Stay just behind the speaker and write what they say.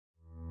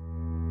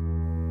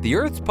The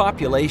Earth's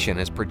population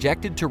is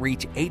projected to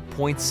reach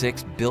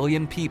 8.6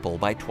 billion people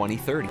by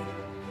 2030.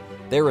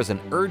 There is an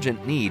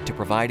urgent need to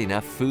provide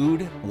enough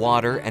food,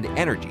 water, and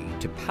energy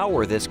to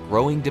power this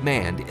growing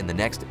demand in the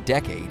next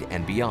decade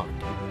and beyond.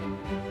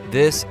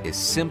 This is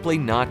simply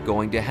not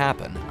going to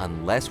happen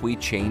unless we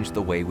change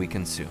the way we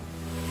consume.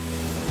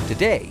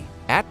 Today,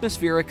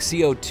 atmospheric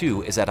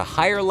CO2 is at a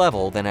higher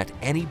level than at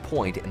any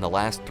point in the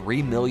last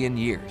 3 million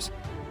years.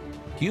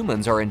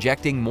 Humans are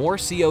injecting more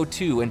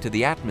CO2 into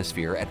the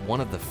atmosphere at one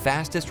of the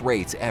fastest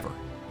rates ever.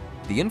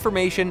 The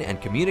information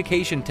and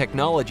communication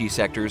technology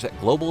sector's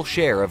global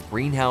share of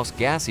greenhouse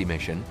gas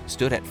emission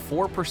stood at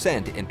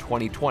 4% in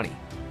 2020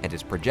 and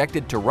is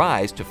projected to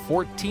rise to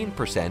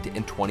 14%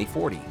 in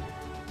 2040.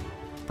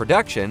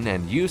 Production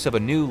and use of a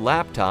new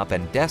laptop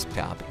and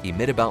desktop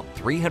emit about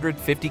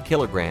 350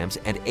 kilograms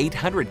and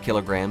 800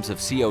 kilograms of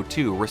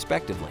CO2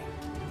 respectively.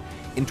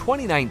 In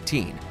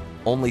 2019,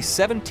 only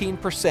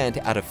 17%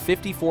 out of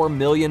 54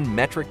 million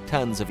metric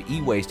tons of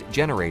e-waste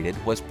generated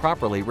was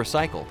properly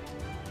recycled.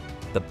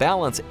 The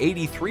balance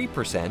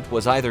 83%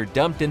 was either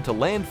dumped into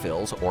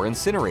landfills or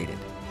incinerated.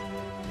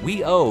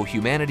 We owe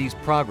humanity's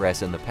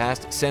progress in the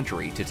past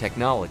century to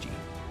technology,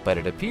 but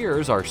it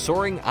appears our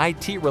soaring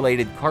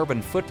IT-related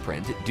carbon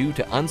footprint due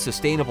to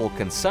unsustainable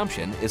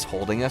consumption is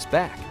holding us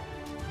back.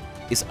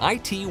 Is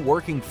IT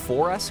working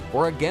for us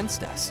or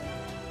against us?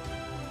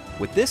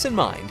 With this in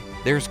mind,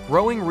 there's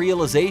growing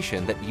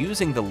realization that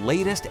using the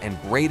latest and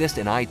greatest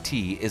in IT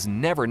is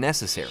never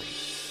necessary.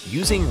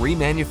 Using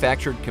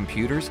remanufactured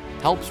computers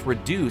helps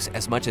reduce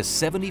as much as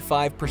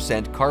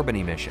 75% carbon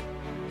emission.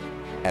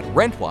 At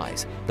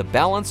Rentwise, the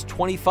balanced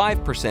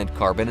 25%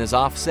 carbon is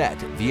offset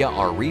via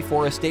our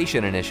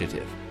reforestation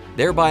initiative,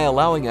 thereby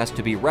allowing us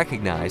to be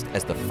recognized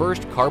as the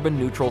first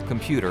carbon-neutral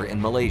computer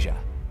in Malaysia.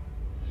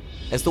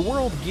 As the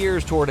world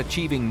gears toward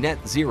achieving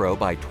net zero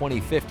by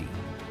 2050,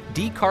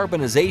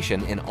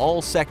 decarbonization in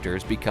all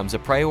sectors becomes a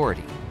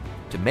priority.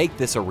 To make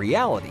this a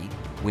reality,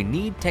 we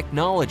need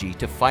technology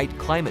to fight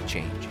climate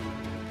change.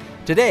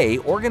 Today,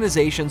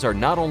 organizations are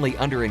not only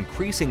under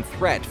increasing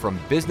threat from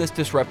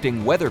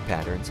business-disrupting weather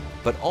patterns,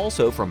 but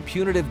also from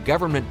punitive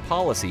government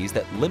policies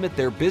that limit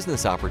their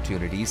business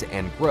opportunities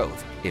and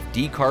growth if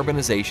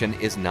decarbonization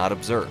is not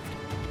observed.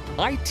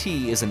 IT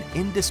is an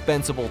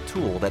indispensable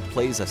tool that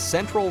plays a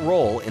central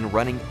role in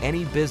running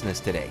any business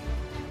today.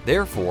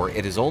 Therefore,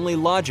 it is only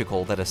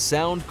logical that a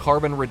sound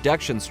carbon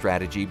reduction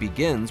strategy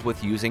begins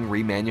with using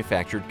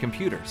remanufactured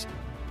computers.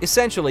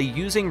 Essentially,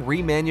 using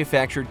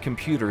remanufactured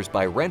computers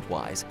by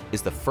Rentwise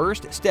is the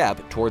first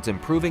step towards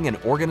improving an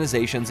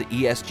organization's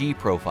ESG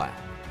profile.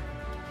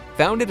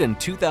 Founded in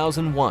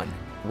 2001,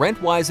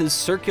 Rentwise's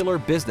circular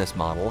business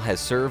model has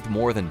served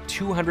more than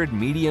 200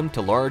 medium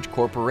to large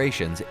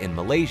corporations in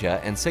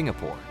Malaysia and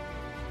Singapore.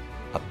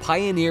 A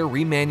pioneer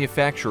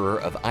remanufacturer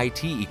of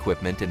IT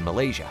equipment in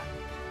Malaysia,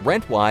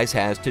 Rentwise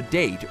has to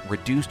date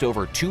reduced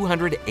over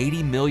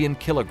 280 million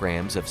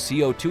kilograms of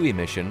CO2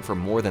 emission from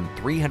more than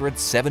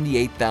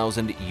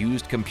 378,000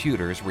 used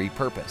computers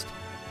repurposed.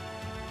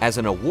 As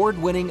an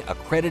award-winning,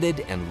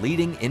 accredited, and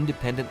leading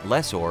independent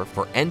lessor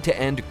for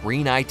end-to-end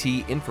green IT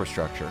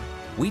infrastructure,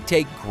 we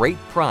take great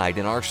pride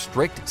in our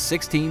strict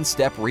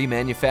 16-step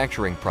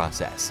remanufacturing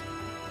process.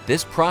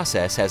 This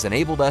process has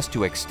enabled us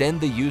to extend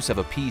the use of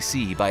a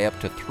PC by up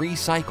to 3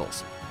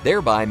 cycles,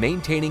 thereby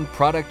maintaining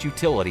product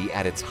utility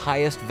at its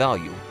highest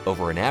value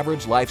over an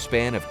average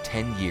lifespan of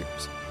 10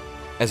 years.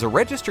 As a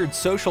registered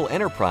social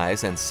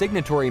enterprise and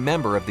signatory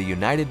member of the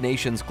United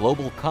Nations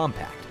Global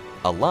Compact,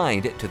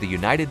 aligned to the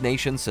United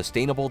Nations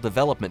Sustainable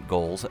Development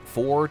Goals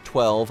 4,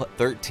 12,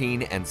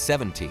 13, and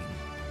 17,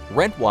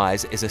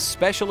 Rentwise is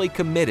especially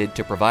committed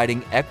to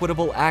providing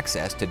equitable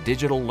access to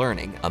digital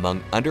learning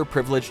among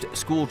underprivileged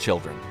school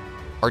children.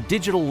 Our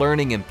Digital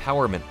Learning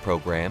Empowerment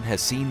Program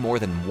has seen more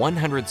than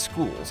 100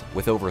 schools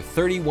with over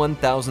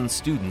 31,000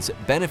 students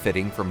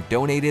benefiting from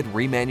donated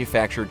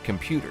remanufactured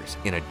computers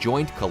in a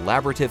joint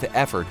collaborative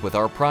effort with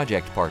our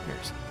project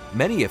partners,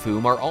 many of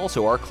whom are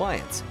also our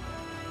clients.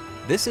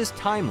 This is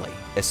timely,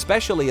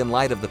 especially in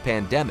light of the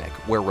pandemic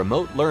where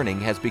remote learning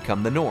has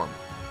become the norm.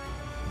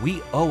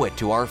 We owe it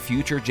to our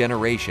future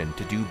generation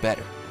to do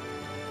better.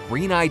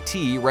 Green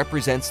IT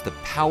represents the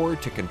power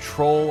to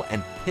control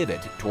and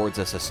pivot towards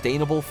a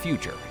sustainable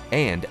future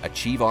and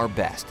achieve our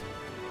best.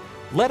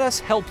 Let us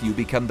help you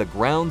become the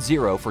ground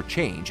zero for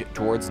change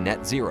towards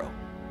net zero.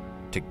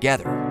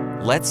 Together,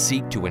 let's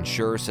seek to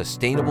ensure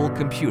sustainable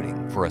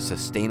computing for a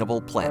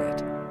sustainable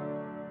planet.